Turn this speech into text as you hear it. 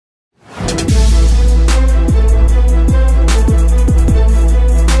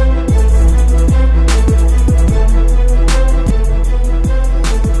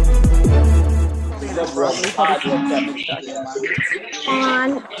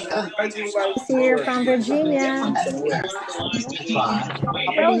Here from Virginia.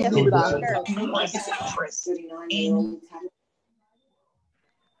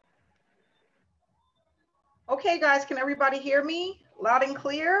 Okay, guys, can everybody hear me loud and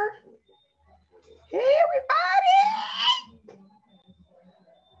clear? Hey, everybody!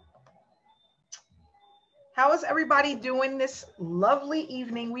 How is everybody doing this lovely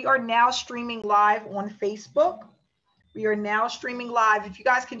evening? We are now streaming live on Facebook. We are now streaming live. If you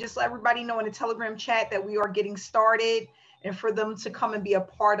guys can just let everybody know in the Telegram chat that we are getting started and for them to come and be a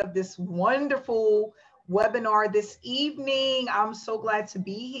part of this wonderful webinar this evening. I'm so glad to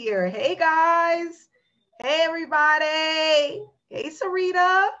be here. Hey, guys. Hey, everybody. Hey,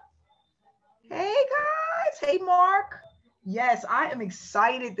 Sarita. Hey, guys. Hey, Mark. Yes, I am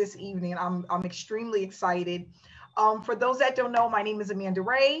excited this evening. I'm extremely excited. For those that don't know, my name is Amanda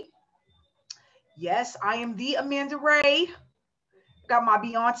Ray. Yes, I am the Amanda Ray. Got my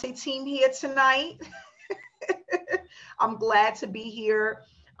Beyonce team here tonight. I'm glad to be here.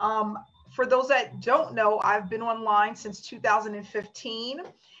 For those that don't know, I've been online since 2015,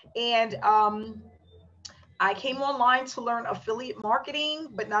 and I came online to learn affiliate marketing,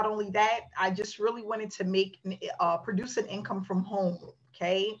 but not only that, I just really wanted to produce an income from home,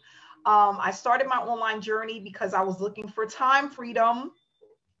 okay? I started my online journey because I was looking for time freedom,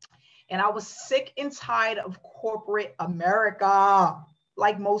 and I was sick and tired of corporate America,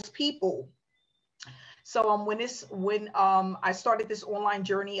 like most people. So when I started this online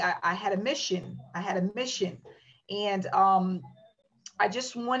journey, I had a mission. And I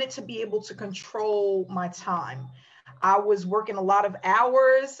just wanted to be able to control my time. I was working a lot of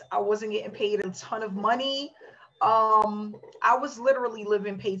hours. I wasn't getting paid a ton of money. I was literally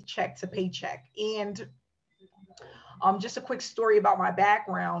living paycheck to paycheck. And just a quick story about my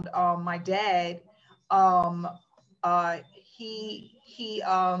background. My dad, he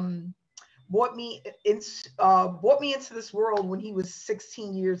brought me into this world when he was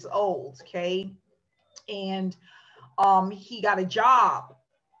 16 years old. Okay, and he got a job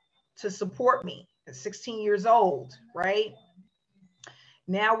to support me at 16 years old. Right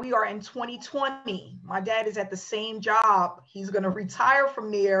now, we are in 2020. My dad is at the same job. He's going to retire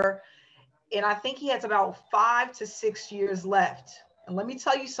from there. And I think he has about 5 to 6 years left. And let me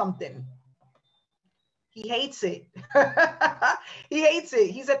tell you something. He hates it. He hates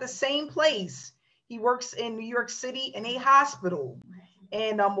it. He's at the same place. He works in New York City in a hospital.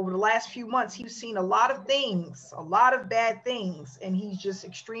 And over the last few months, he's seen a lot of things, a lot of bad things. And he's just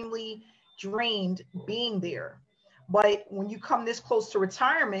extremely drained being there. But when you come this close to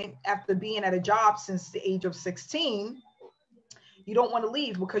retirement after being at a job since the age of 16, you don't want to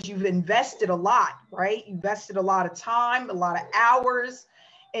leave because you've invested a lot, right? You invested a lot of time, a lot of hours,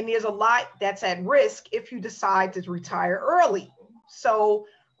 and there's a lot that's at risk if you decide to retire early. So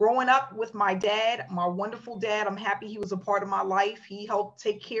growing up with my dad, my wonderful dad, I'm happy he was a part of my life. He helped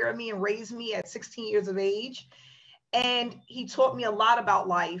take care of me and raise me at 16 years of age. And he taught me a lot about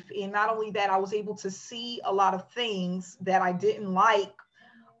life. And not only that, I was able to see a lot of things that I didn't like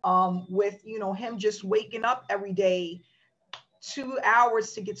with, him just waking up every day, 2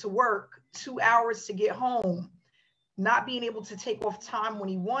 hours to get to work, 2 hours to get home, not being able to take off time when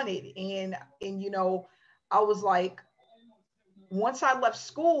he wanted. And I was like, once I left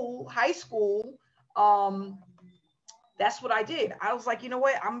school, high school, that's what I did. I was like, you know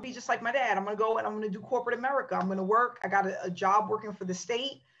what? I'm gonna be just like my dad. I'm gonna go and I'm gonna do corporate America. I'm gonna work. I got a job working for the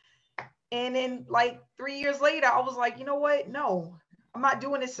state. And then like 3 years later, I was like, you know what? No, I'm not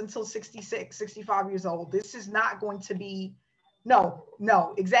doing this until 66, 65 years old. This is not going to be, no,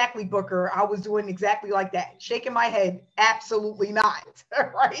 exactly, Booker. I was doing exactly like that. Shaking my head. Absolutely not.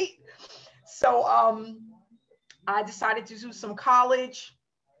 Right. So I decided to do some college.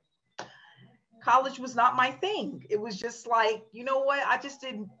 College was not my thing. It was just like, you know what? I just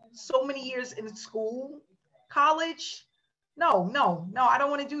did so many years in school. College, no, I don't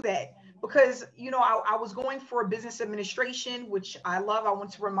want to do that because, I was going for business administration, which I love. I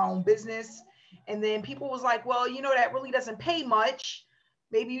want to run my own business. And then people was like, well, that really doesn't pay much.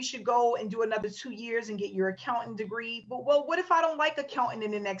 Maybe you should go and do another 2 years and get your accounting degree. But well, what if I don't like accounting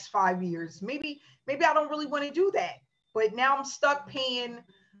in the next 5 years? Maybe I don't really want to do that. But now I'm stuck paying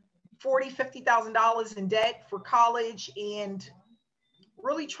 $40,000, $50,000 in debt for college and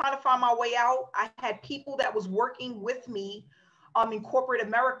really trying to find my way out. I had people that was working with me in corporate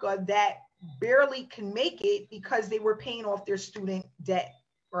America that barely can make it because they were paying off their student debt,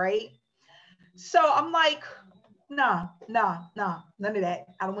 right? So I'm like, nah, none of that.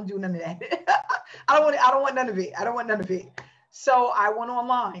 I don't want to do none of that. I don't want none of it. I don't want none of it. So I went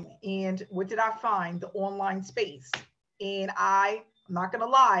online, and what did I find? The online space. And I I'm not going to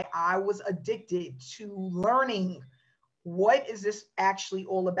lie, I was addicted to learning, what is this actually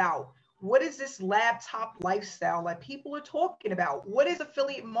all about? What is this laptop lifestyle that people are talking about? What is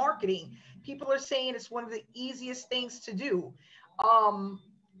affiliate marketing? People are saying it's one of the easiest things to do.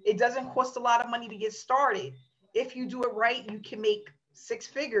 It doesn't cost a lot of money to get started. If you do it right, you can make six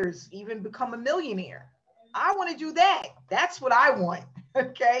figures, even become a millionaire. I want to do that. That's what I want.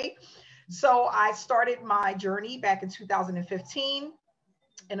 Okay. So I started my journey back in 2015.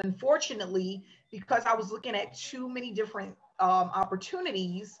 And unfortunately, because I was looking at too many different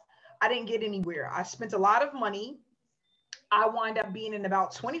opportunities, I didn't get anywhere. I spent a lot of money. I wind up being in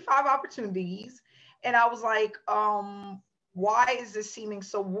about 25 opportunities. And I was like, why is this seeming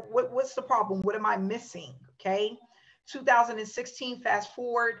so, what's the problem? What am I missing? Okay. 2016, fast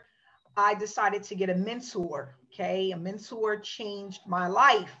forward, I decided to get a mentor. Okay. A mentor changed my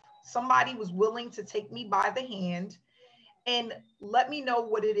life. Somebody was willing to take me by the hand and let me know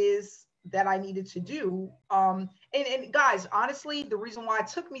what it is that I needed to do. And guys, honestly, the reason why it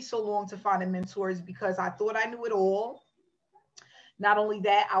took me so long to find a mentor is because I thought I knew it all. Not only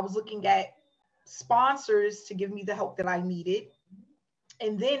that, I was looking at sponsors to give me the help that I needed.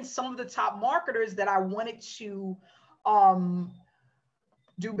 And then some of the top marketers that I wanted to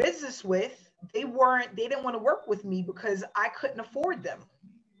do business with, they didn't want to work with me because I couldn't afford them,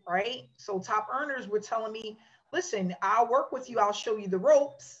 right? So top earners were telling me, listen, I'll work with you, I'll show you the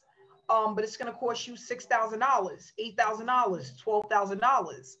ropes, but it's going to cost you $6,000, $8,000,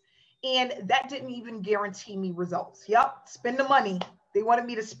 $12,000. And that didn't even guarantee me results. Yep, spend the money. They wanted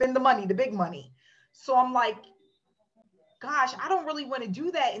me to spend the money, the big money. So I'm like, gosh, I don't really want to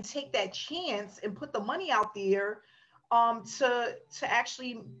do that and take that chance and put the money out there to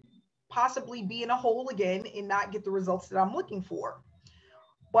actually possibly be in a hole again and not get the results that I'm looking for.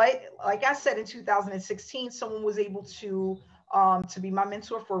 But like I said, in 2016, someone was able to be my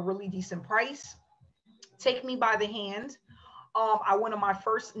mentor for a really decent price, take me by the hand. I went on my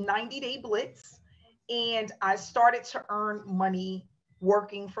first 90-day blitz, and I started to earn money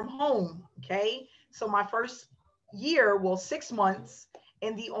working from home. Okay. So my first year, well, 6 months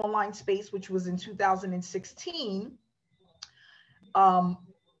in the online space, which was in 2016, I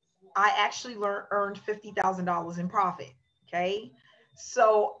actually earned $50,000 in profit. Okay.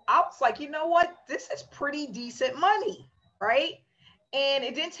 So I was like, you know what? This is pretty decent money, right? And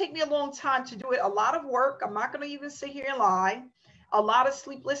it didn't take me a long time to do it. A lot of work. I'm not going to even sit here and lie. A lot of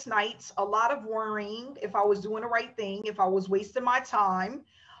sleepless nights, a lot of worrying if I was doing the right thing, if I was wasting my time.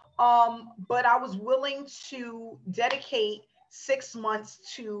 But I was willing to dedicate 6 months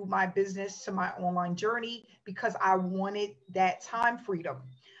to my business, to my online journey, because I wanted that time freedom.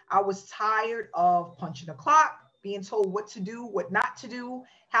 I was tired of punching the clock, being told what to do, what not to do,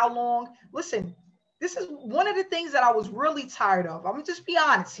 how long. Listen, this is one of the things that I was really tired of. I'm gonna just be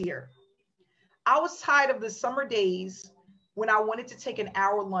honest here. I was tired of the summer days when I wanted to take an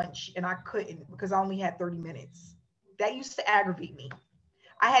hour lunch and I couldn't because I only had 30 minutes. That used to aggravate me.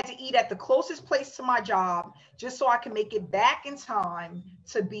 I had to eat at the closest place to my job just so I can make it back in time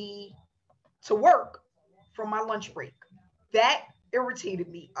to work from my lunch break. That irritated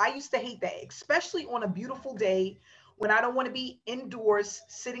me. I used to hate that, especially on a beautiful day when I don't want to be indoors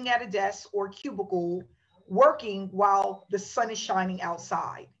sitting at a desk or cubicle working while the sun is shining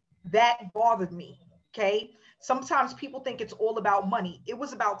outside. That bothered me. Okay. Sometimes people think it's all about money. It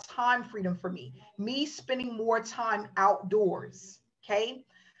was about time freedom for me spending more time outdoors. Okay.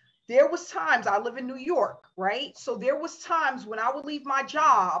 There was times, I live in New York, right? So there was times when I would leave my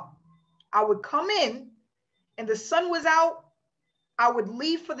job, I would come in and the sun was out. I would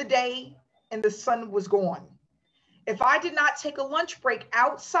leave for the day and the sun was gone. If I did not take a lunch break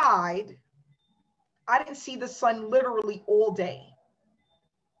outside, I didn't see the sun literally all day.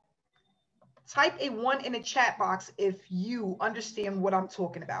 Type a 1 in the chat box if you understand what I'm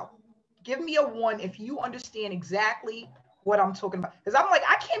talking about. Give me a 1 if you understand exactly what I'm talking about. Because I'm like,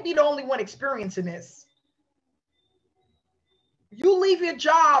 I can't be the only one experiencing this. You leave your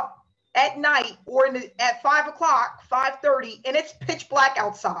job at night or at 5 o'clock, 5:30, and it's pitch black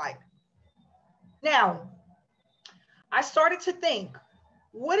outside. Now, I started to think,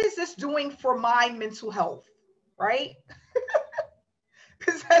 what is this doing for my mental health, right?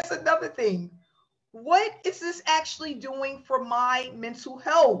 Because that's another thing. What is this actually doing for my mental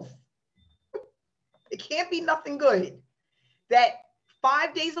health? It can't be nothing good. That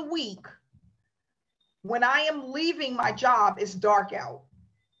 5 days a week, when I am leaving my job, it's dark out.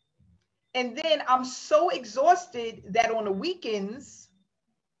 And then I'm so exhausted that on the weekends,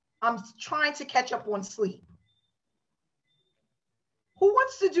 I'm trying to catch up on sleep. Who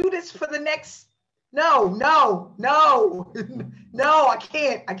wants to do this for the next No, no, no, no, I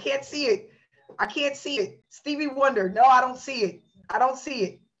can't. I can't see it. I can't see it. Stevie Wonder. No, I don't see it. I don't see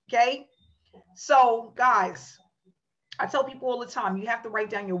it. Okay. So, guys, I tell people all the time, you have to write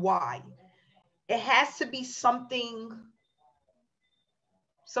down your why. It has to be something.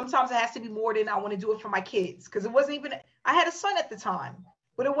 Sometimes it has to be more than I want to do it for my kids. Because it wasn't even, I had a son at the time,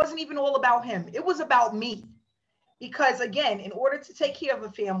 but it wasn't even all about him. It was about me. Because again, in order to take care of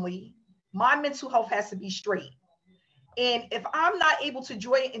a family, my mental health has to be straight. And if I'm not able to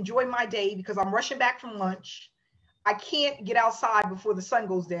enjoy my day because I'm rushing back from lunch, I can't get outside before the sun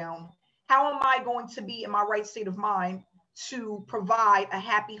goes down. How am I going to be in my right state of mind to provide a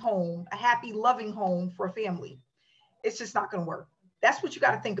happy home, a happy, loving home for a family? It's just not going to work. That's what you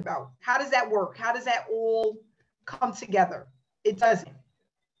got to think about. How does that work? How does that all come together? It doesn't.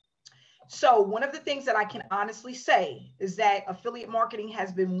 So one of the things that I can honestly say is that affiliate marketing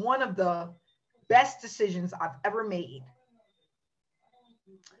has been one of the best decisions I've ever made.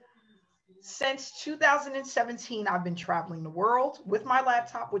 Since 2017, I've been traveling the world with my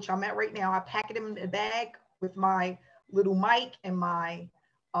laptop, which I'm at right now. I pack it in a bag with my little mic and my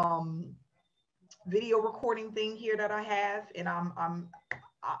video recording thing here that I have, and I'm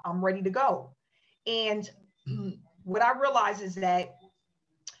ready to go. And what I realized is that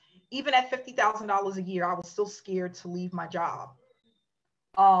even at $50,000 a year, I was still scared to leave my job.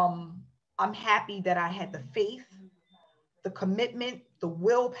 I'm happy that I had the faith, the commitment, the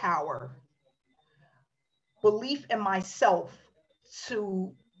willpower, belief in myself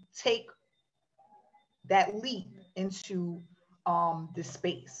to take that leap into this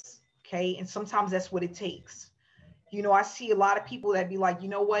space. Okay. And sometimes that's what it takes. You know, I see a lot of people that be like, you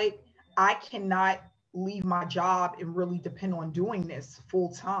know what? I cannot leave my job and really depend on doing this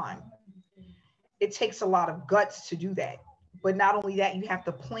full time. It takes a lot of guts to do that. But not only that, you have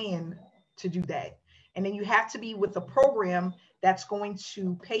to plan to do that. And then you have to be with a program that's going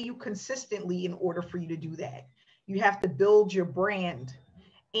to pay you consistently in order for you to do that. You have to build your brand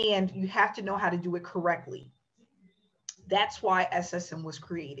and you have to know how to do it correctly. That's why SSM was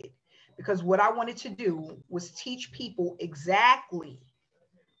created. Because what I wanted to do was teach people exactly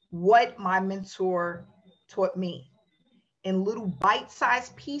what my mentor taught me in little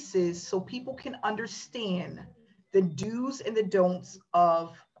bite-sized pieces so people can understand the do's and the don'ts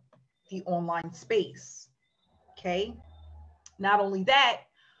of the online space. Okay. Not only that,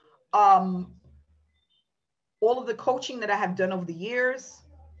 all of the coaching that I have done over the years,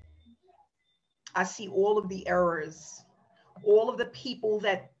 I see all of the errors, all of the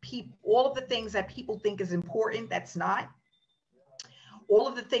all of the things that people think is important, that's not. All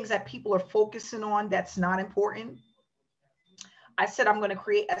of the things that people are focusing on, that's not important. I said I'm going to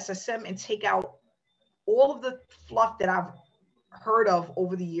create SSM and take out all of the fluff that I've heard of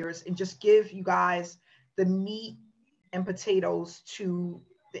over the years and just give you guys the meat and potatoes to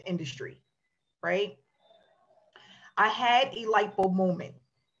the industry, right? I had a light bulb moment.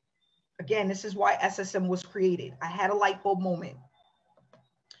 Again, this is why SSM was created. I had a light bulb moment.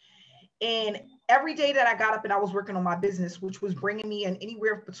 And every day that I got up and I was working on my business, which was bringing me in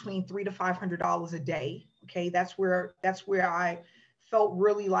anywhere between $300 to $500 a day. Okay. That's where I felt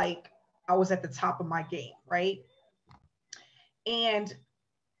really like I was at the top of my game. Right. And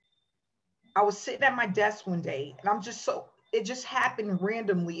I was sitting at my desk one day and it just happened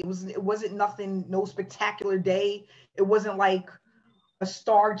randomly. It wasn't nothing, no spectacular day. It wasn't like a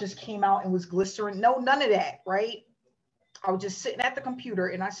star just came out and was glistering. No, none of that. Right. I was just sitting at the computer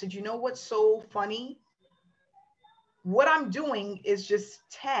and I said, you know what's so funny? What I'm doing is just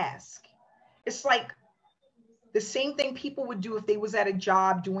task. It's like the same thing people would do if they was at a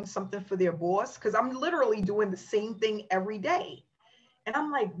job doing something for their boss, because I'm literally doing the same thing every day. And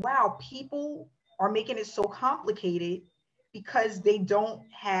I'm like, wow, people are making it so complicated because they don't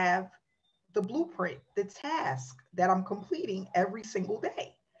have the blueprint, the task that I'm completing every single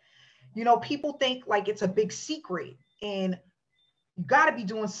day. You know, people think like it's a big secret and you got to be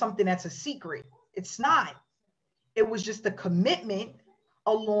doing something that's a secret. It's not. It was just a commitment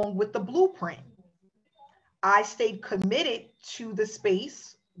along with the blueprint. I stayed committed to the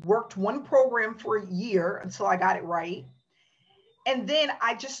space, worked one program for a year until I got it right. And then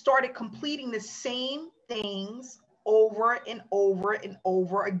I just started completing the same things over and over and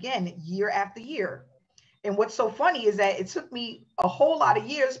over again, year after year. And what's so funny is that it took me a whole lot of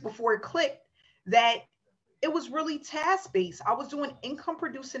years before it clicked that it was really task-based. I was doing income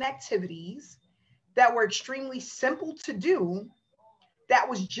producing activities that were extremely simple to do that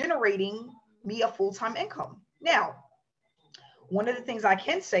was generating me a full-time income. Now, one of the things I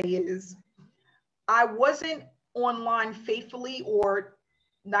can say is I wasn't online faithfully or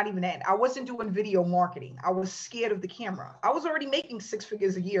not even that. I wasn't doing video marketing. I was scared of the camera. I was already making 6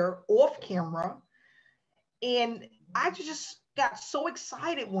 figures a year off camera. And I just got so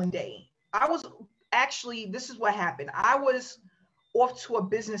excited one day. I was actually, this is what happened. I was off to a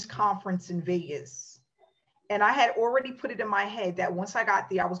business conference in Vegas. And I had already put it in my head that once I got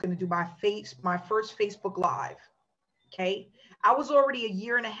there, I was going to do my first Facebook Live. Okay. I was already a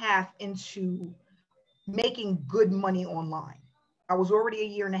year and a half into making good money online. I was already a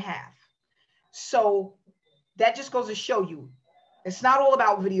year and a half. So that just goes to show you, it's not all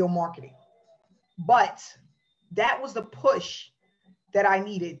about video marketing, but that was the push that I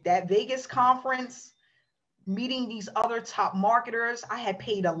needed. That Vegas conference, meeting these other top marketers. I had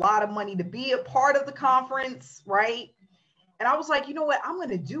paid a lot of money to be a part of the conference, right? And I was like, you know what? I'm going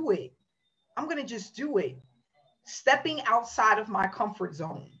to do it. I'm going to just do it. Stepping outside of my comfort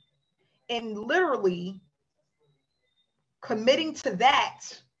zone and literally committing to that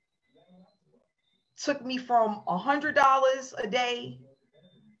took me from $100 a day,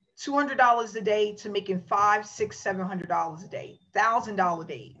 $200 a day to making $500, $600, $700 a day, $1,000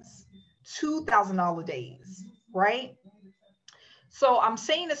 days, $2,000 days, right? So I'm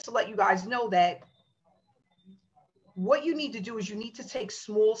saying this to let you guys know that what you need to do is you need to take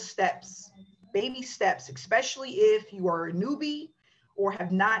small steps, baby steps, especially if you are a newbie or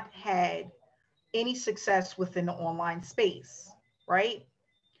have not had any success within the online space, right?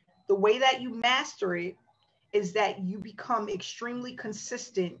 The way that you master it is that you become extremely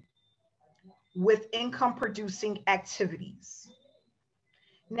consistent with income producing activities.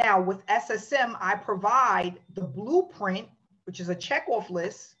 Now with SSM, I provide the blueprint, which is a checkoff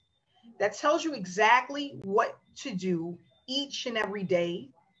list that tells you exactly what to do each and every day.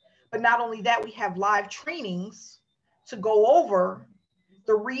 But not only that, we have live trainings to go over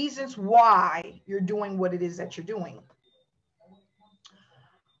the reasons why you're doing what it is that you're doing.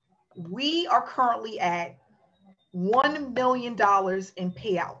 We are currently at $1 million in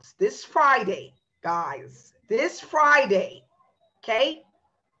payouts this Friday, guys. This Friday, okay?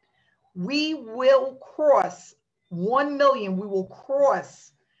 We will cross 1 million. We will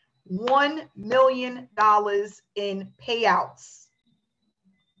cross $1 million in payouts.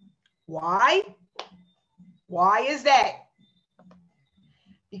 Why? Why is that?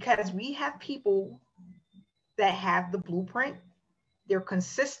 Because we have people that have the blueprint. They're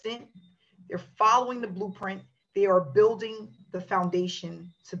consistent. They're following the blueprint. They are building the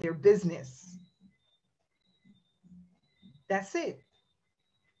foundation to their business. That's it.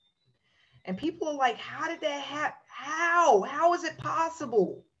 And people are like, how did that happen? How is it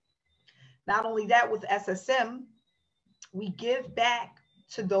possible? Not only that, with SSM, we give back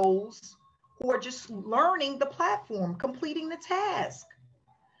to those who are just learning the platform, completing the task.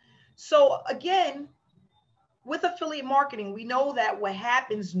 So again, with affiliate marketing, we know that what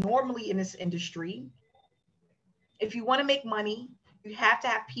happens normally in this industry, if you want to make money, you have to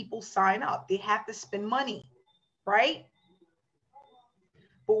have people sign up. They have to spend money, right?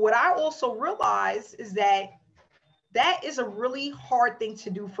 But what I also realize is that that is a really hard thing to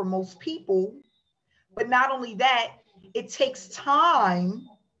do for most people. But not only that, it takes time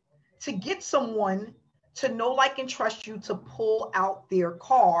to get someone to know, like, and trust you to pull out their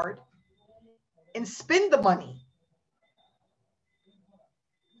card and spend the money.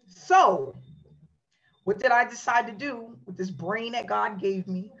 So what did I decide to do with this brain that God gave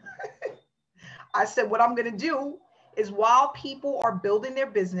me? I said, what I'm going to do is, while people are building their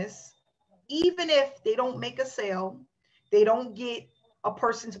business, even if they don't make a sale, they don't get a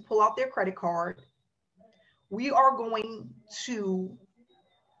person to pull out their credit card, we are going to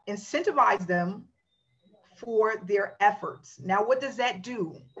incentivize them for their efforts. Now, what does that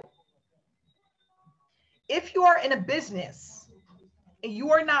do? If you are in a business and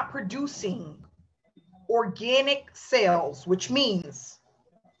you are not producing organic sales, which means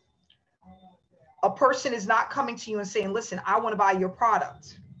a person is not coming to you and saying, listen, I want to buy your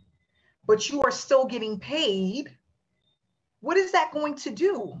product, but you are still getting paid, what is that going to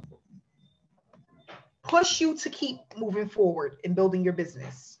do? Push you to keep moving forward and building your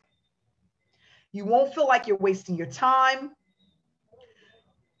business. You won't feel like you're wasting your time.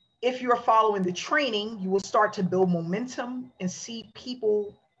 If you're following the training, you will start to build momentum and see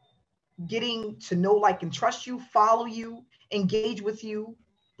people getting to know, like, and trust you, follow you, engage with you,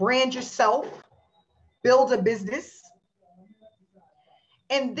 brand yourself, build a business.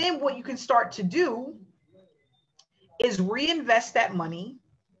 And then what you can start to do is reinvest that money.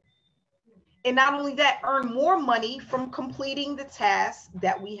 And not only that, earn more money from completing the tasks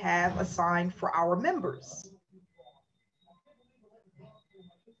that we have assigned for our members.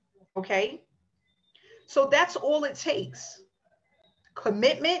 Okay? So that's all it takes.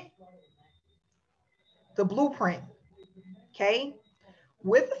 commitment, the blueprint. Okay.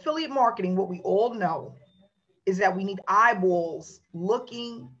 With affiliate marketing, what we all know is that we need eyeballs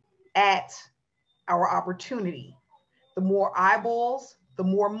looking at our opportunity. The more eyeballs, the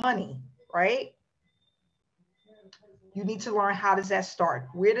more money, right? You need to learn, how does that start?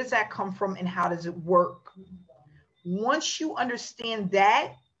 Where does that come from and how does it work? Once you understand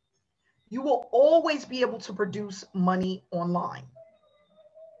that, you will always be able to produce money online.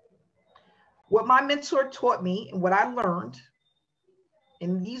 What my mentor taught me and what I learned,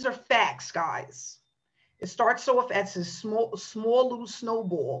 and these are facts, guys. It starts off as a small little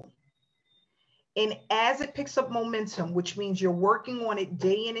snowball. And as it picks up momentum, which means you're working on it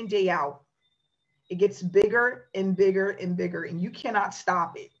day in and day out, it gets bigger and bigger and bigger, and you cannot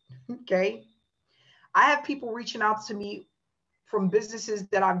stop it. Okay. I have people reaching out to me from businesses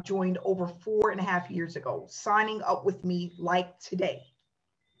that I've joined over 4.5 years ago, signing up with me like today.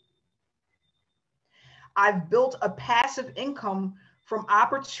 I've built a passive income from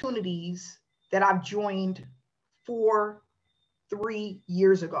opportunities that I've joined 3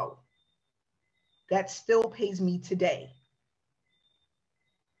 years ago. That still pays me today.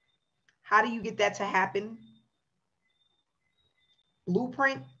 How do you get that to happen?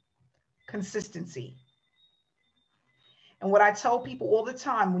 Blueprint, consistency. And what I tell people all the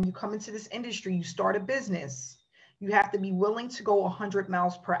time, when you come into this industry, you start a business, you have to be willing to go 100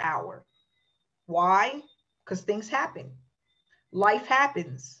 miles per hour. Why? Because things happen. Life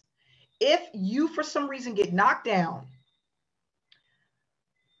happens. If you, for some reason, get knocked down,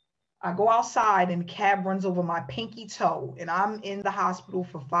 I go outside and the cab runs over my pinky toe and I'm in the hospital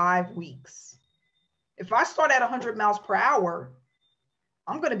for 5 weeks. If I start at 100 miles per hour,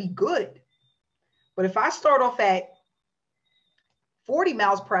 I'm going to be good. But if I start off at 40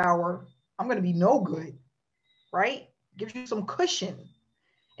 miles per hour, I'm going to be no good, right? Gives you some cushion.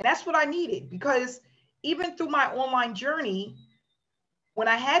 And that's what I needed, because even through my online journey, when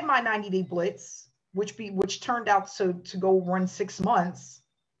I had my 90-day blitz, which turned out to go run 6 months,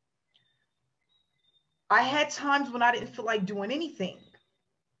 I had times when I didn't feel like doing anything.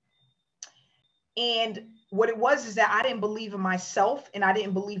 And what it was is that I didn't believe in myself and I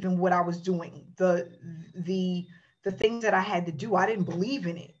didn't believe in what I was doing. The things that I had to do, I didn't believe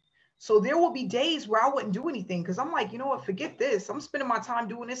in it. So there will be days where I wouldn't do anything because I'm like, you know what, forget this. I'm spending my time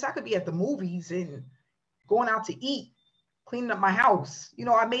doing this. I could be at the movies and going out to eat, cleaning up my house. You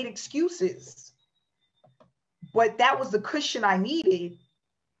know, I made excuses. But that was the cushion I needed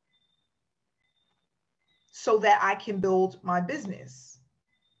so that I can build my business,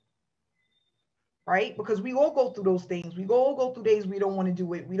 right? Because we all go through those things. We all go through days we don't want to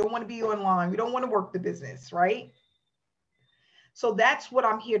do it. We don't want to be online. We don't want to work the business, right? So that's what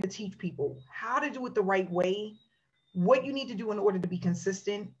I'm here to teach people, how to do it the right way, what you need to do in order to be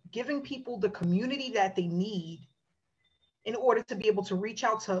consistent, giving people the community that they need in order to be able to reach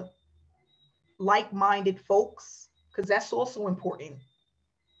out to like-minded folks, because that's also important.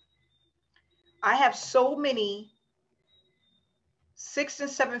 I have so many 6- and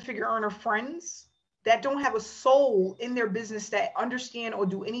 7-figure earner friends that don't have a soul in their business that understand or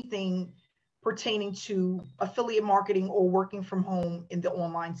do anything pertaining to affiliate marketing or working from home in the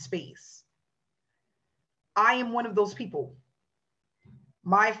online space. I am one of those people.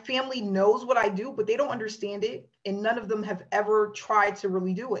 My family knows what I do, but they don't understand it, and none of them have ever tried to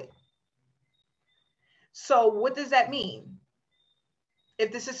really do it. So what does that mean?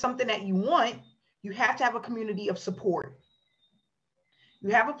 If this is something that you want, you have to have a community of support. You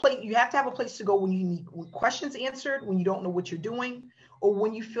have to have a place to go when you need questions answered, when you don't know what you're doing, or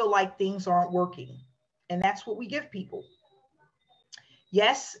when you feel like things aren't working. And that's what we give people.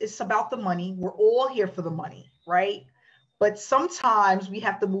 Yes, it's about the money. We're all here for the money, right? But sometimes we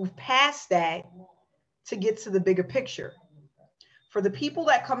have to move past that to get to the bigger picture. For the people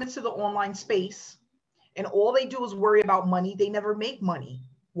that come into the online space and all they do is worry about money, they never make money.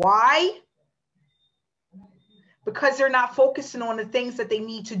 Why? Because they're not focusing on the things that they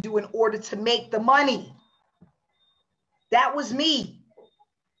need to do in order to make the money. That was me.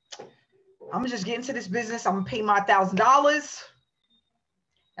 I'm just getting into this business. I'm gonna pay my $1,000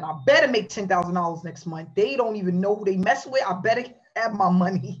 and I better make $10,000 next month. They don't even know who they messing with. I better have my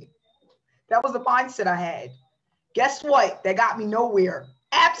money. That was the mindset I had. Guess what? That got me nowhere.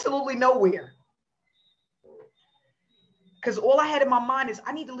 Absolutely nowhere. Because all I had in my mind is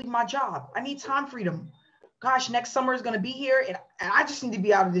I need to leave my job. I need time freedom. Gosh, next summer is going to be here and I just need to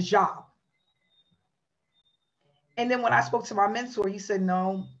be out of this job. And then when I spoke to my mentor, he said,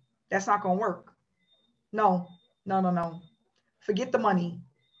 no, that's not going to work. No. Forget the money.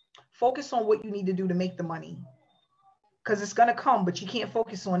 Focus on what you need to do to make the money. because it's going to come, but you can't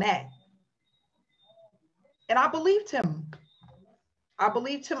focus on that. And I believed him.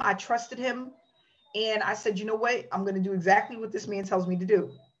 I trusted him. And I said, you know what? I'm going to do exactly what this man tells me to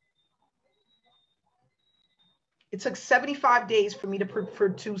do. It took 75 days for me to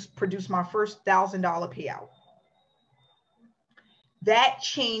produce my first $1,000 payout. That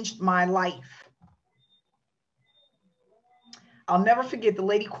changed my life. I'll never forget, the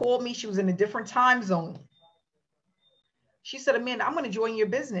lady called me. She was in a different time zone. She said, Amanda, I'm going to join your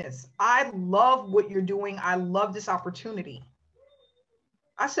business. I love what you're doing. I love this opportunity.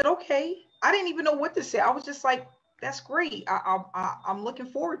 I said, okay. I didn't even know what to say. I was just like, that's great. I'm looking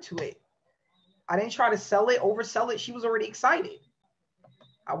forward to it. I didn't try to sell it, oversell it. She was already excited.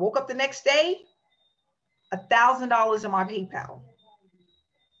 I woke up the next day, $1,000 in my PayPal.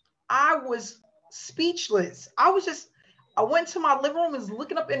 I was speechless. I went to my living room and was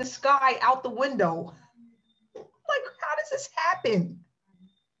looking up in the sky out the window. Like, how does this happen?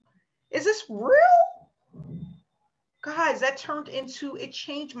 Is this real? Guys, that it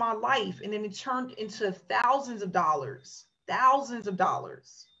changed my life. And then it turned into thousands of dollars.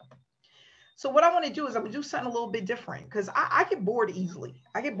 So what I want to do is I'm going to do something a little bit different, because I get bored easily.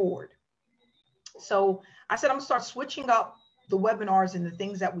 I get bored. So I said, I'm going to start switching up the webinars and the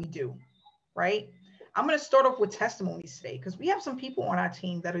things that we do, right? I'm going to start off with testimonies today, because we have some people on our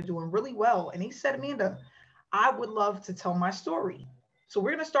team that are doing really well. And they said, Amanda, I would love to tell my story. So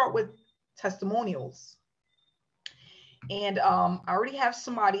we're going to start with testimonials. And I already have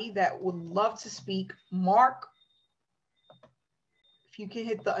somebody that would love to speak. Mark, if you can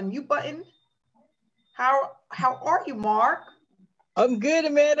hit the unmute button. How are you, Mark? I'm good,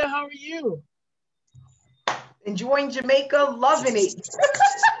 Amanda. How are you? Enjoying Jamaica, loving it.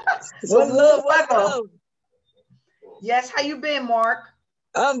 One love. Yes, how you been, Mark?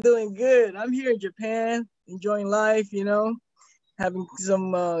 I'm doing good. I'm here in Japan, enjoying life, having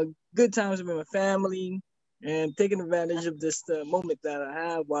some good times with my family and taking advantage of this moment that I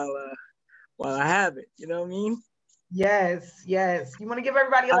have while I have it. You know what I mean? Yes. You want to give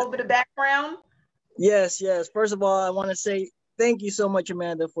everybody a little bit of background? Yes. First of all, I want to say thank you so much,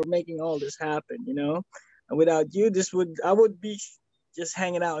 Amanda, for making all this happen. And without you, I would be just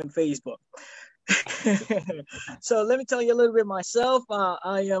hanging out on Facebook. So let me tell you a little bit myself.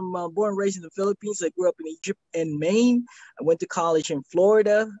 I am born and raised in the Philippines. I grew up in Egypt and Maine. I went to college in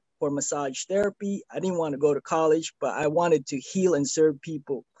Florida for massage therapy. I didn't want to go to college, but I wanted to heal and serve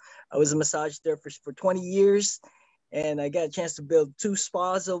people. I was a massage therapist for 20 years, and I got a chance to build 2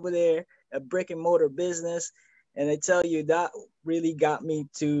 spas over there, a brick and mortar business. And I tell you, that really got me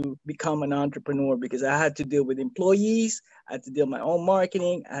to become an entrepreneur, because I had to deal with employees. I had to deal with my own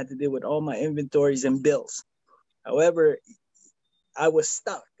marketing. I had to deal with all my inventories and bills. However, I was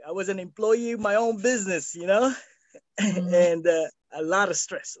stuck. I was an employee of my own business, Mm-hmm. and a lot of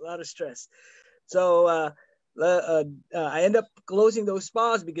stress. So I ended up closing those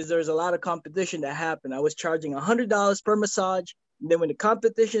spas because there's a lot of competition that happened. I was charging $100 per massage. And then when the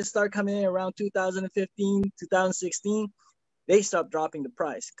competition started coming in around 2015, 2016, they stopped dropping the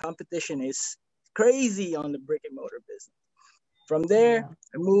price. Competition is crazy on the brick and mortar business. From there,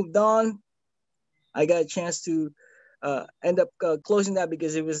 I moved on. I got a chance to end up closing that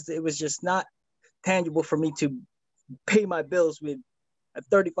because it was just not tangible for me to pay my bills with a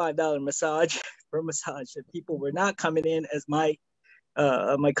 $35 massage per massage. That people were not coming in as my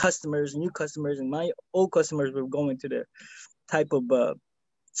customers, new customers, and my old customers were going to the type of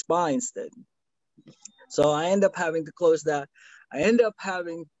spa instead. So I end up having to close that. I end up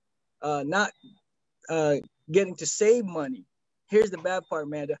having not getting to save money. Here's the bad part,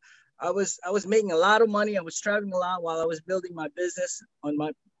 Amanda. I was making a lot of money. I was traveling a lot while I was building my business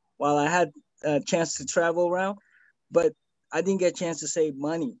while I had a chance to travel around, but I didn't get a chance to save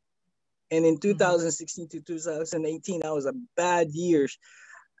money. And in 2016 to 2018, that was a bad year.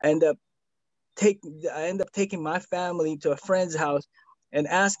 I end up taking my family to a friend's house and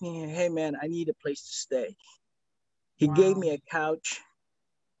asking him, hey man, I need a place to stay. He gave me a couch.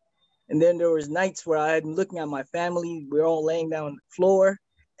 And then there was nights where I had been looking at my family. We were all laying down on the floor,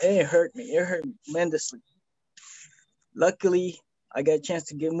 and it hurt me. It hurt me tremendously. Luckily, I got a chance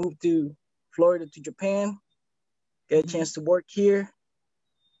to moved to Florida to Japan, get a chance to work here.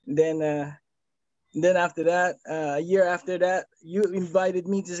 And then after that, a year after that, you invited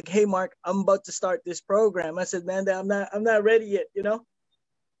me to say, hey, Mark, I'm about to start this program. I said, man, I'm not ready yet,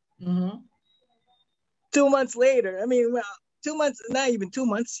 Mm-hmm. 2 months later, 2 months, not even 2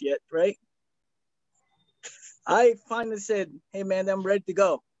 months yet, right? I finally said, hey, man, I'm ready to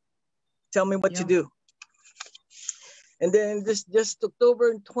go. Tell me what to do. And then just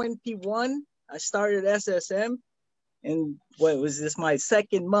October 21, I started SSM. And what was this, my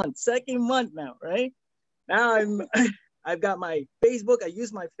second month now, right? Now I've got my Facebook. I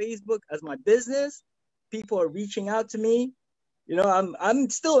use my Facebook as my business. People are reaching out to me. You know, I'm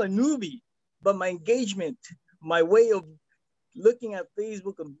still a newbie, but my engagement, my way of looking at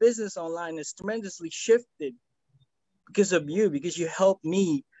Facebook and business online has tremendously shifted because of you, because you helped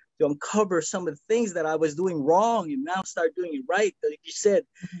me to uncover some of the things that I was doing wrong and now start doing it right. Like you said,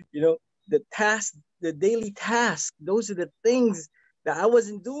 you know, the daily task, those are the things that I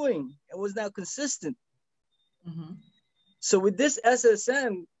wasn't doing and was now consistent. Mm-hmm. So with this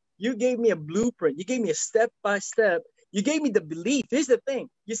SSM, you gave me a blueprint. You gave me a step-by-step. You gave me the belief. Here's the thing.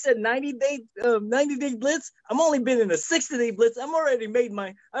 You said 90-day blitz. I'm only been in a 60-day blitz. I already made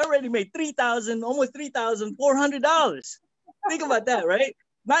 $3,000, almost $3,400. Think about that, right?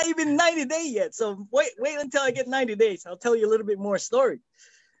 Not even 90 days yet. So wait until I get 90 days. I'll tell you a little bit more story.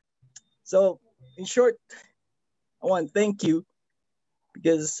 So in short, I want to thank you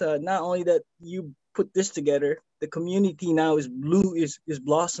because not only that you put this together, the community now is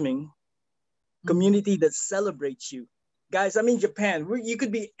blossoming. Community that celebrates you. Guys, I'm in Japan. You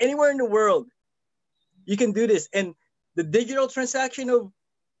could be anywhere in the world. You can do this. And the digital transaction of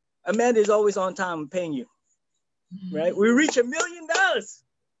Amanda is always on time paying you. Right? We reach $1 million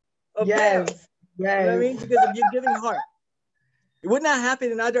of yes. payouts. You know what I mean? Because of your giving heart. It would not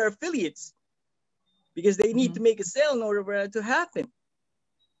happen in other affiliates because they need to make a sale in order for that to happen.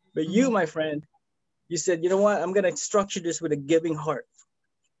 But you, my friend, you said, you know what? I'm going to structure this with a giving heart.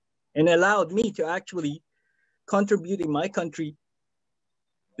 And allowed me to actually contribute in my country.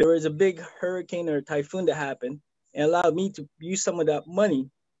 There was a big hurricane or typhoon that happened and allowed me to use some of that money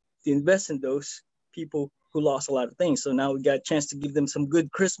to invest in those people who lost a lot of things. So now we got a chance to give them some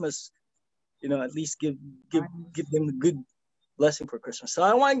good Christmas, you know, at least give them a good blessing for Christmas. So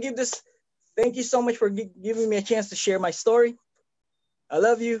I want to give this, thank you so much for giving me a chance to share my story. I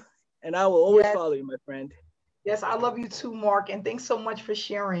love you and I will always follow you, my friend. Yes, I love you too, Mark. And thanks so much for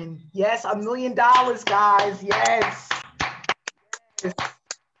sharing. Yes, $1 million, guys. Yes.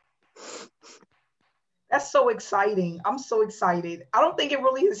 That's so exciting. I'm so excited. I don't think it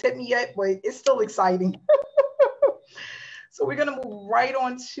really has hit me yet, but it's still exciting. So we're going to move right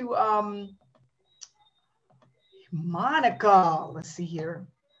on to Monica. Let's see here.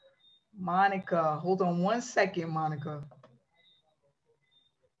 Monica. Hold on one second, Monica.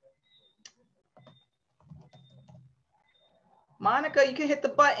 Monica, you can hit the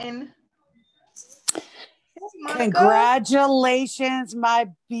button. Monica. Congratulations,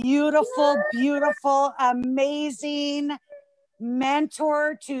 my beautiful, beautiful, amazing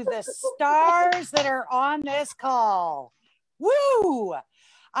mentor to the stars that are on this call. Woo!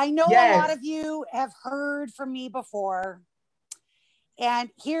 I know a lot of you have heard from me before. And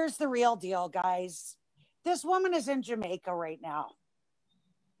here's the real deal, guys. This woman is in Jamaica right now.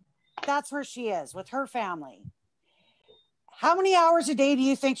 That's where she is with her family. How many hours a day do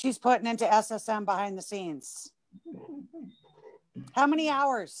you think she's putting into SSM behind the scenes? How many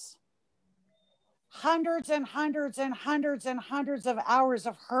hours? Hundreds and hundreds and hundreds and hundreds of hours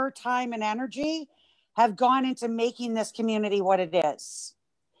of her time and energy have gone into making this community what it is.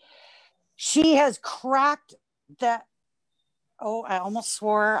 She has cracked the, oh, I almost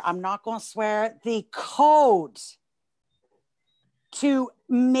swore, I'm not going to swear, the code to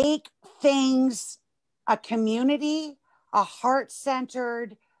make things a community, a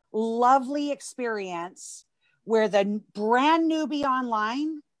heart-centered, lovely experience where the brand newbie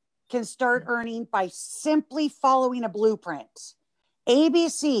online can start earning by simply following a blueprint.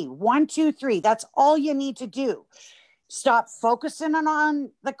 ABC, 1, 2, 3, that's all you need to do. Stop focusing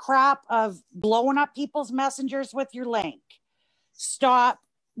on the crap of blowing up people's messengers with your link. Stop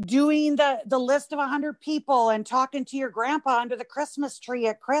doing the list of 100 people and talking to your grandpa under the Christmas tree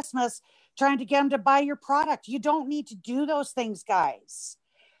at Christmas, trying to get him to buy your product. You don't need to do those things, guys.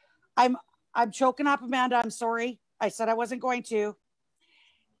 I'm choking up, Amanda. I'm sorry. I said I wasn't going to.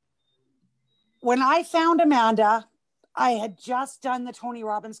 When I found Amanda, I had just done the Tony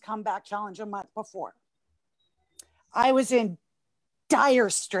Robbins Comeback Challenge a month before. I was in dire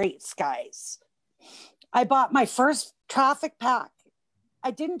straits, guys. I bought my first traffic pack.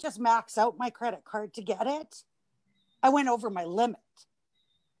 I didn't just max out my credit card to get it. I went over my limit.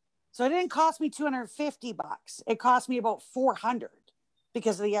 So it didn't cost me $250. It cost me about $400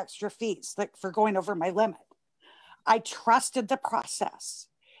 because of the extra fees for going over my limit. I trusted the process.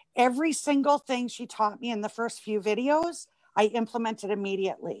 Every single thing she taught me in the first few videos, I implemented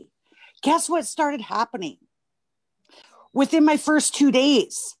immediately. Guess what started happening? Within my first 2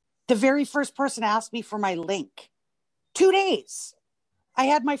 days, the very first person asked me for my link. 2 days. I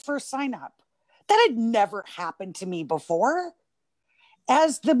had my first sign up. That had never happened to me before.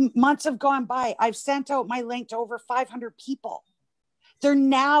 As the months have gone by, I've sent out my link to over 500 people. They're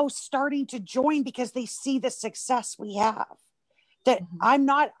now starting to join because they see the success we have. That I'm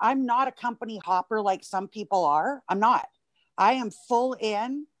not a company hopper like some people are. I'm not. I am full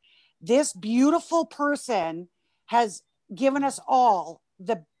in. This beautiful person has given us all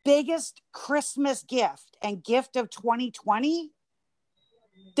the biggest Christmas gift and gift of 2020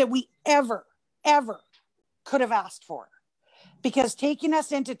 that we ever could have asked for. Because taking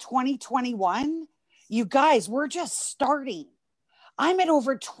us into 2021, you guys, we're just starting. I'm at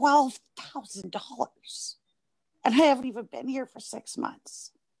over $12,000 and I haven't even been here for 6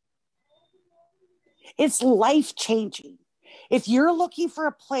 months. It's life-changing. If you're looking for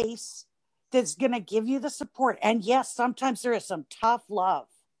a place that's going to give you the support, and yes, sometimes there is some tough love.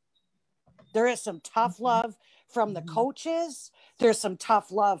 There is some tough love from the coaches. There's some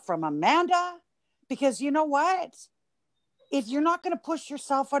tough love from Amanda, because you know what? If you're not going to push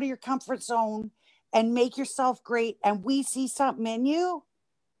yourself out of your comfort zone and make yourself great, and we see something in you,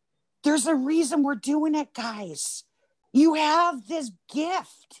 there's a reason we're doing it, guys. You have this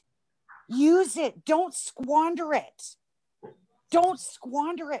gift. Use it. Don't squander it. Don't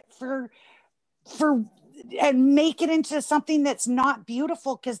squander it and make it into something that's not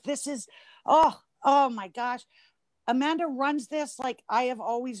beautiful, because this is, oh my gosh. Amanda runs this like I have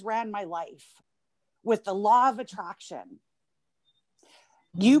always ran my life, with the law of attraction.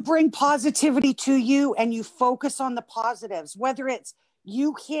 You bring positivity to you and you focus on the positives, whether it's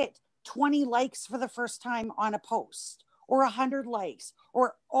you hit 20 likes for the first time on a post, or 100 likes,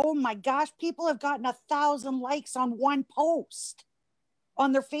 or, oh my gosh, people have gotten 1,000 likes on one post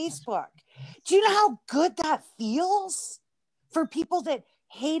on their Facebook. Do you know how good that feels for people that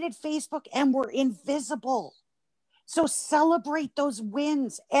hated Facebook and were invisible? So celebrate those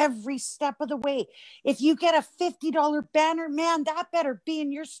wins every step of the way. If you get a $50 banner, man, that better be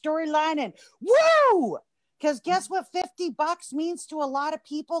in your storyline, and woo! Because guess what $50 means to a lot of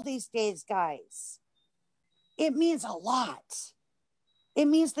people these days, guys? It means a lot. It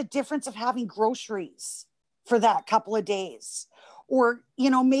means the difference of having groceries for that couple of days. Or,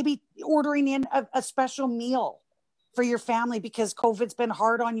 maybe ordering in a special meal for your family because COVID's been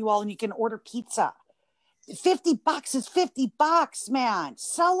hard on you all and you can order pizza. $50 is $50, man.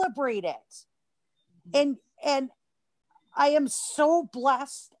 Celebrate it. And I am so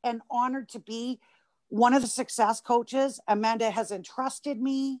blessed and honored to be one of the success coaches. Amanda has entrusted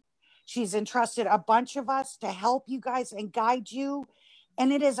me. She's entrusted a bunch of us to help you guys and guide you.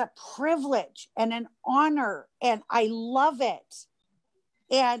 And it is a privilege and an honor. And I love it.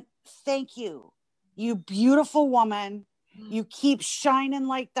 And thank you, you beautiful woman. You keep shining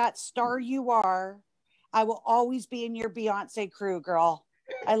like that star you are. I will always be in your Beyonce crew, girl.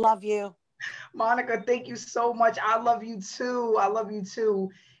 I love you. Monica, thank you so much. I love you too. I love you too.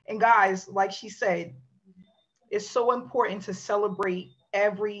 And guys, like she said, it's so important to celebrate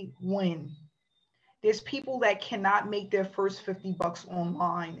every win. There's people that cannot make their first $50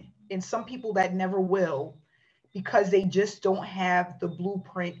 online, and some people that never will, because they just don't have the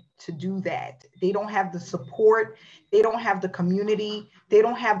blueprint to do that. They don't have the support. They don't have the community. They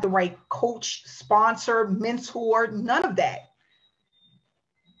don't have the right coach, sponsor, mentor, none of that.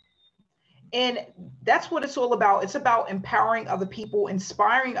 And that's what it's all about. It's about empowering other people,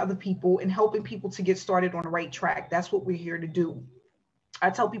 inspiring other people, and helping people to get started on the right track. That's what we're here to do.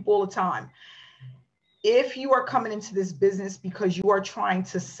 I tell people all the time, if you are coming into this business because you are trying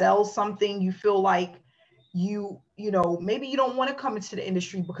to sell something, you feel like maybe you don't want to come into the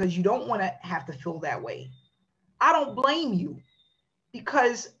industry because you don't want to have to feel that way. I don't blame you,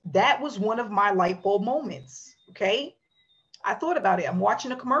 because that was one of my light bulb moments. Okay. I thought about it. I'm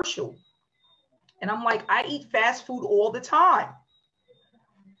watching a commercial and I'm like, I eat fast food all the time.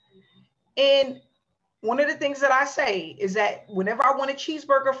 And one of the things that I say is that whenever I want a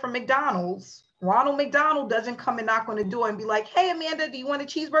cheeseburger from McDonald's, Ronald McDonald doesn't come and knock on the door and be like, hey, Amanda, do you want a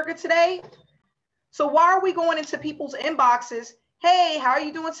cheeseburger today? So why are we going into people's inboxes? Hey, how are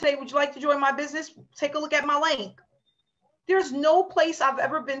you doing today? Would you like to join my business? Take a look at my link. There's no place I've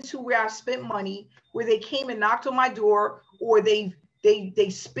ever been to where I've spent money where they came and knocked on my door, or they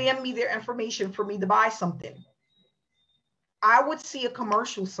spammed me their information for me to buy something. I would see a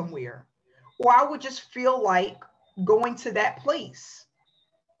commercial somewhere, or I would just feel like going to that place.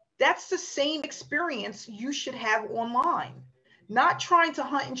 That's the same experience you should have online. Not trying to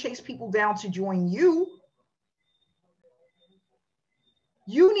hunt and chase people down to join you.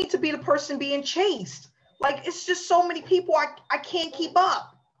 You need to be the person being chased. Like, it's just so many people, I can't keep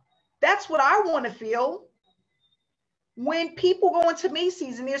up. That's what I want to feel. When people go into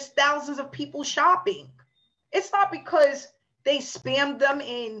Macy's and there's thousands of people shopping, it's not because they spammed them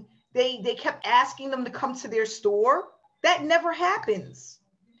and they kept asking them to come to their store. That never happens.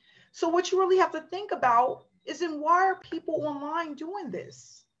 So what you really have to think about is, then why are people online doing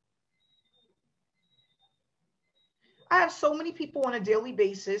this? I have so many people on a daily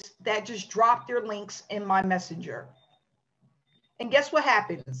basis that just drop their links in my messenger. And guess what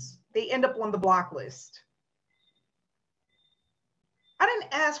happens? They end up on the block list. I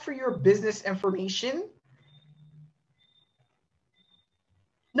didn't ask for your business information.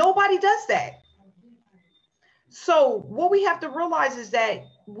 Nobody does that. So what we have to realize is that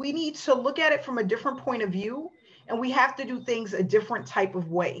we need to look at it from a different point of view, and we have to do things a different type of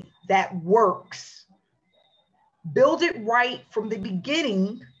way that works. Build it right from the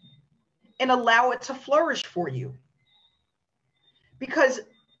beginning and allow it to flourish for you. Because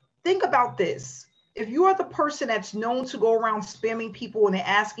think about this. If you are the person that's known to go around spamming people and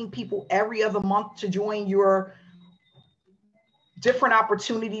asking people every other month to join your different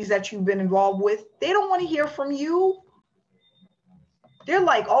opportunities that you've been involved with, they don't want to hear from you. They're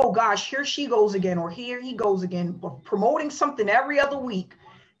like, oh gosh, here she goes again, or here he goes again, promoting something every other week.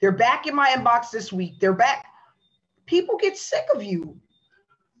 They're back in my inbox this week. They're back. People get sick of you.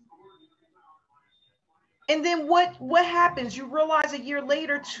 And then what happens? You realize a year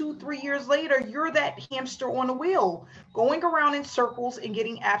later, 2-3 years later, you're that hamster on a wheel, going around in circles and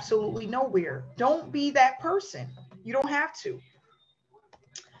getting absolutely nowhere. Don't be that person. You don't have to.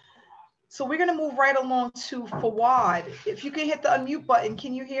 So we're going to move right along to Fawad. If you can hit the unmute button,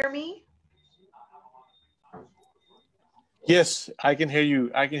 can you hear me? Yes, I can hear you.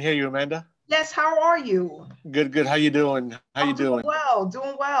 I can hear you, Amanda. Yes, how are you? Good, good. How you doing? How you doing?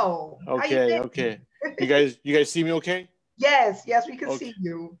 Doing well. Okay, okay. You guys see me okay? Yes, we can see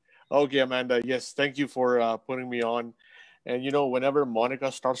you. Okay, Amanda. Yes, thank you for putting me on. And whenever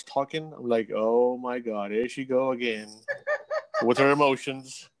Monica starts talking, I'm like, oh my God, here she go again with her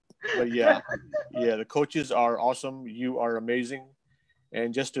emotions. But yeah, the coaches are awesome. You are amazing.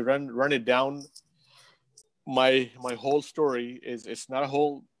 And just to run it down, my whole story is, it's not a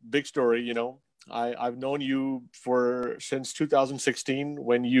whole big story. I've known you since 2016,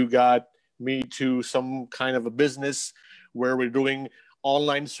 when you got me to some kind of a business where we're doing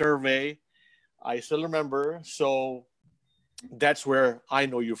online survey. I still remember. So that's where I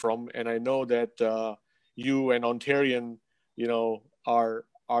know you from. And I know that you and Ontarian,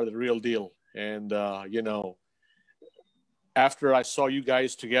 are the real deal. And, after I saw you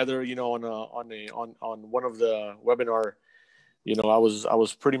guys together, on one of the webinar, I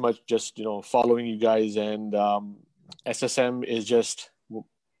was pretty much just, following you guys, and SSM is just,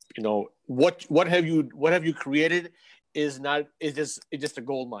 what have you created is just a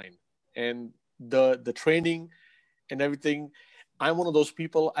gold mine. And the training and everything, I'm one of those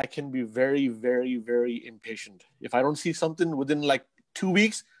people, I can be very, very, very impatient. If I don't see something within like 2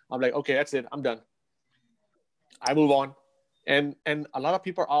 weeks, I'm like, okay, that's it, I'm done. I move on. And a lot of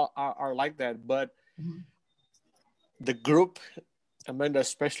people are like that, but the group, Amanda,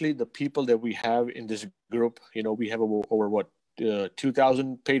 especially the people that we have in this group, we have over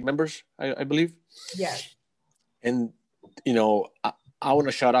 2,000 paid members, I believe. Yes. And, I want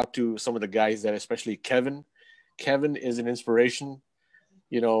to shout out to some of the guys, that especially Kevin. Kevin is an inspiration.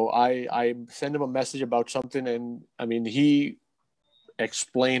 I sent him a message about something, and I mean, he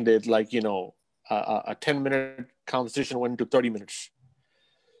explained it like, a 10-minute conversation went to 30 minutes.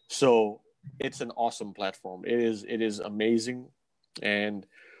 So it's an awesome platform. It is amazing. And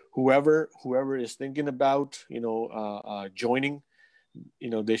whoever is thinking about, joining,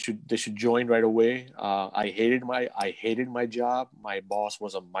 they should join right away. I hated my job. My boss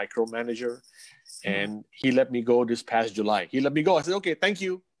was a micromanager, and he let me go this past July. He let me go. I said, okay, thank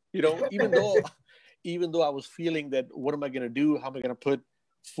you. Even though I was feeling that, what am I going to do? How am I going to put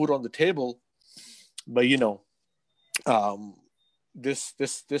food on the table? But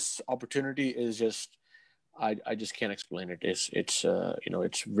this opportunity is just, I just can't explain it. It's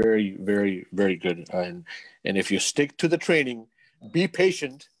very, very, very good. And if you stick to the training, be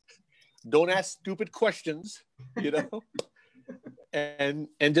patient, don't ask stupid questions, and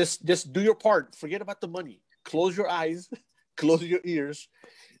just do your part. Forget about the money. Close your eyes, close your ears.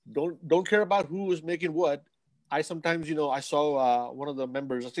 Don't care about who is making what. I sometimes, I saw one of the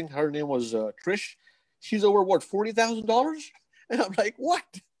members, I think her name was Trish. She's over $40,000, and I'm like, what?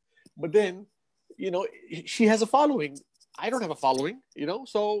 But then, she has a following. I don't have a following,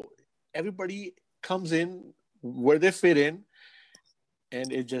 So everybody comes in where they fit in,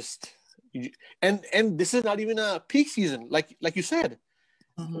 and it just, and this is not even a peak season, like you said.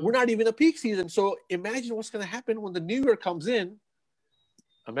 We're not even a peak season. So imagine what's going to happen when the new year comes in.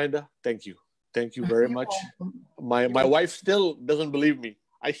 Amanda, thank you. Thank you very much. My wife still doesn't believe me.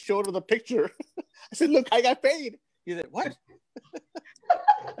 I showed her the picture. I said, look, I got paid. He said, what?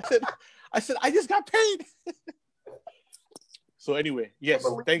 I said, I just got paid. So anyway, yes,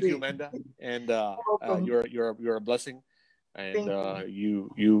 thank you, Amanda. And you're a blessing. And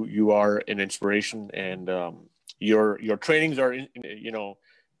you are an inspiration. And your trainings are,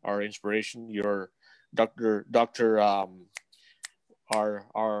 are inspiration. Your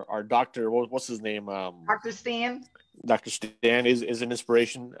our doctor, what's his name? Dr. Stan. Dr. Stan is an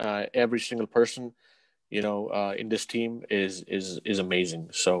inspiration. Every single person, in this team is amazing.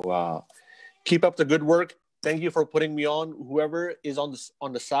 So keep up the good work. Thank you for putting me on. Whoever is on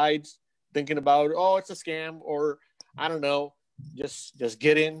the sides thinking about, oh, it's a scam, or I don't know, just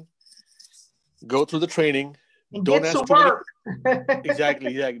get in, go through the training, and don't ask too work.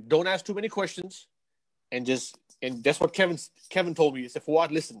 Exactly. Don't ask too many questions, and that's what Kevin told me. He said,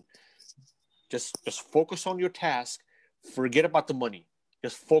 Fawad, listen, just focus on your task. Forget about the money.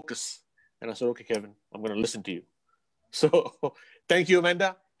 Just focus. And I said, okay, Kevin, I'm going to listen to you. So thank you,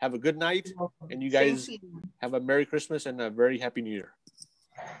 Amanda. Have a good night. And you guys have a Merry Christmas and a very Happy New Year.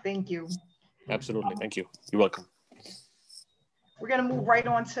 Thank you. Absolutely. Thank you. You're welcome. We're going to move right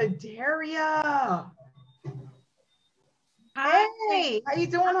on to Daria. Hi. Hey, how you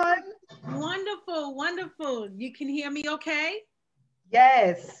doing, hon? Wonderful, wonderful. You can hear me okay?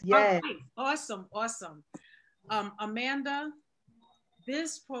 Yes. Okay. Awesome. Amanda,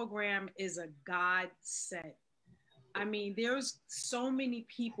 this program is a godsend. I mean, there's so many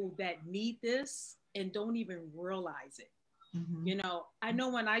people that need this and don't even realize it. I know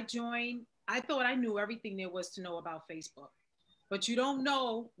when I joined, I thought I knew everything there was to know about Facebook, but you don't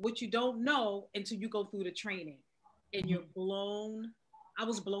know what you don't know until you go through the training, and I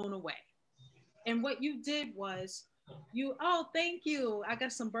was blown away. And what you did was thank you. I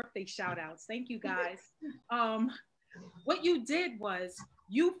got some birthday shout outs. Thank you guys. What you did was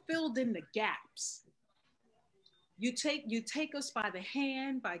you filled in the gaps. You take us by the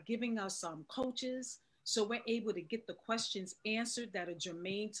hand by giving us some coaches, so we're able to get the questions answered that are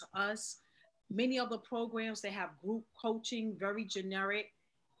germane to us. Many other programs, they have group coaching, very generic,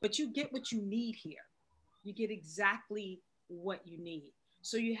 but you get what you need here. You get exactly what you need.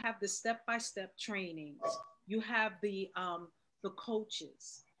 So you have the step-by-step trainings, you have the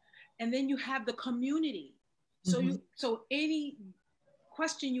coaches, and then you have the community. So any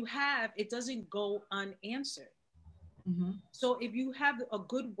question you have, it doesn't go unanswered. So if you have a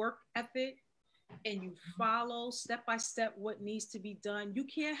good work ethic and you follow step by step what needs to be done, you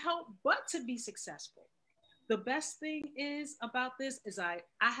can't help but to be successful. The best thing is about this is I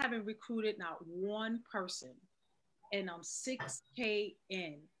haven't recruited not one person, and I'm 6K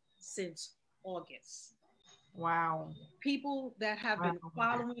in since August. Wow. People that have been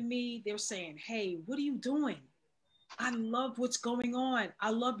following me, they're saying, hey, what are you doing? I love what's going on.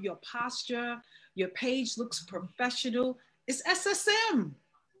 I love your posture. Your page looks professional. It's SSM.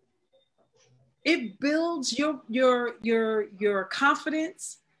 It builds your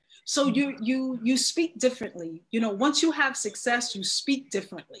confidence. So you speak differently. Once you have success, you speak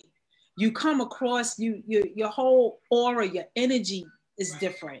differently. You come across, your whole aura, your energy is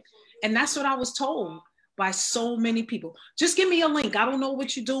different. And that's what I was told by so many people. Just give me a link. I don't know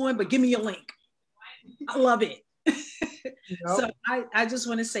what you're doing, but give me a link. I love it. So I just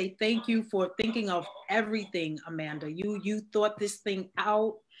want to say thank you for thinking of everything, Amanda. You thought this thing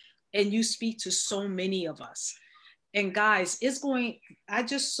out, and you speak to so many of us. And guys, I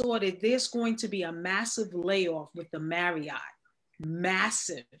just saw that there's going to be a massive layoff with the Marriott.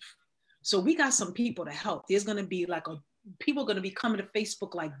 Massive. So we got some people to help. There's going to be people are going to be coming to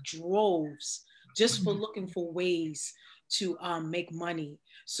Facebook like droves just for looking for ways to make money.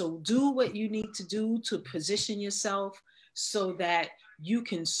 So do what you need to do to position yourself so that you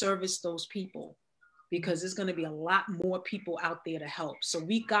can service those people, because there's going to be a lot more people out there to help. So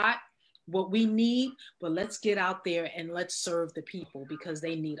we got what we need, but let's get out there and let's serve the people because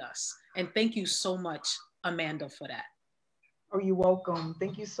they need us. And thank you so much, Amanda, for that. Oh, you're welcome.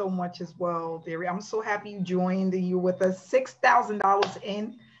 Thank you so much as well, Daria. I'm so happy you joined and you're with us. $6,000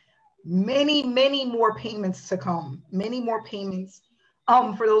 in. Many, many more payments to come. Many more payments.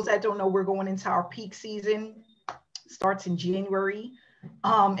 For those that don't know, we're going into our peak season. Starts in January,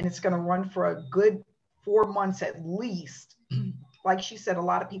 and it's going to run for a good 4 months at least. Like she said, a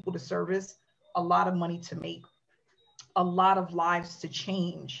lot of people to service, a lot of money to make, a lot of lives to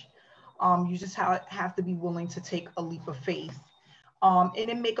change. You just have to be willing to take a leap of faith, and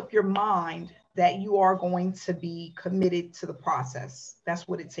then make up your mind that you are going to be committed to the process. That's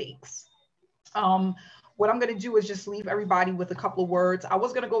what it takes. What I'm going to do is just leave everybody with a couple of words. I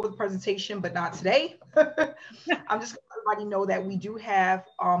was going to go over the presentation, but not today. I'm just going to let everybody know that we do have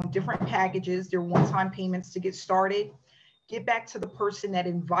different packages. They're one-time payments to get started. Get back to the person that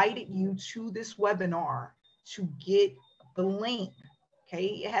invited you to this webinar to get the link. Okay,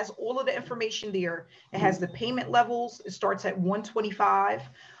 it has all of the information there. It has the payment levels. It starts at $125.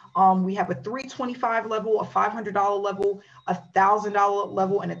 We have a $325 level, a $500 level, a $1,000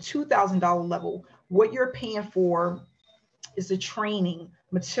 level, and a $2,000 level. What you're paying for is the training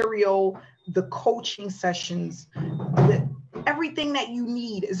material, the coaching sessions, everything that you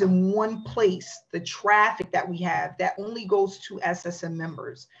need is in one place. The traffic that we have that only goes to SSM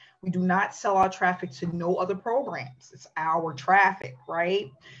members. We do not sell our traffic to no other programs. It's our traffic, right?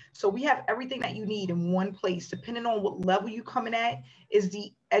 So we have everything that you need in one place. Depending on what level you come in at is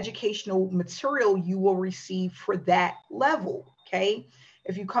the educational material you will receive for that level, okay?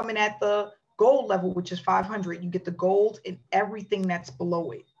 If you come in at the gold level, which is 500, you get the gold and everything that's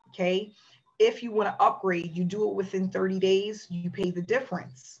below it, okay? If you want to upgrade, you do it within 30 days, you pay the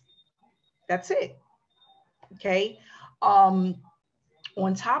difference. That's it, okay?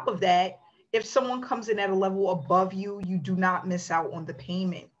 On top of that, if someone comes in at a level above you, you do not miss out on the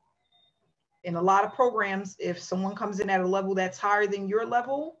payment. In a lot of programs, if someone comes in at a level that's higher than your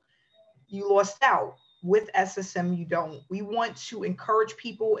level, you lost out. With SSM, you don't. We want to encourage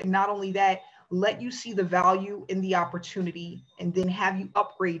people, and not only that, let you see the value in the opportunity and then have you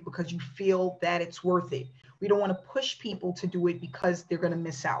upgrade because you feel that it's worth it. We don't want to push people to do it because they're going to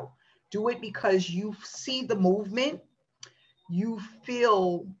miss out. Do it because you see the movement, you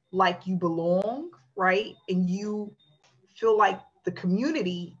feel like you belong, right? And you feel like the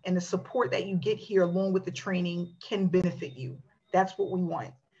community and the support that you get here along with the training can benefit you. That's what we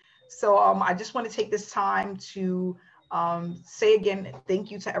want. So I just want to take this time to say again,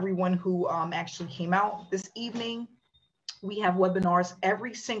 thank you to everyone who actually came out this evening. We have webinars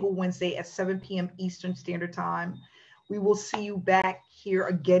every single Wednesday at 7 p.m. Eastern Standard Time. We will see you back here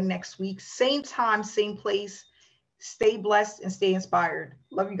again next week. Same time, same place. Stay blessed and stay inspired.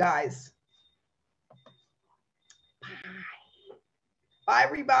 Love you guys. Bye. Bye,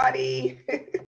 everybody.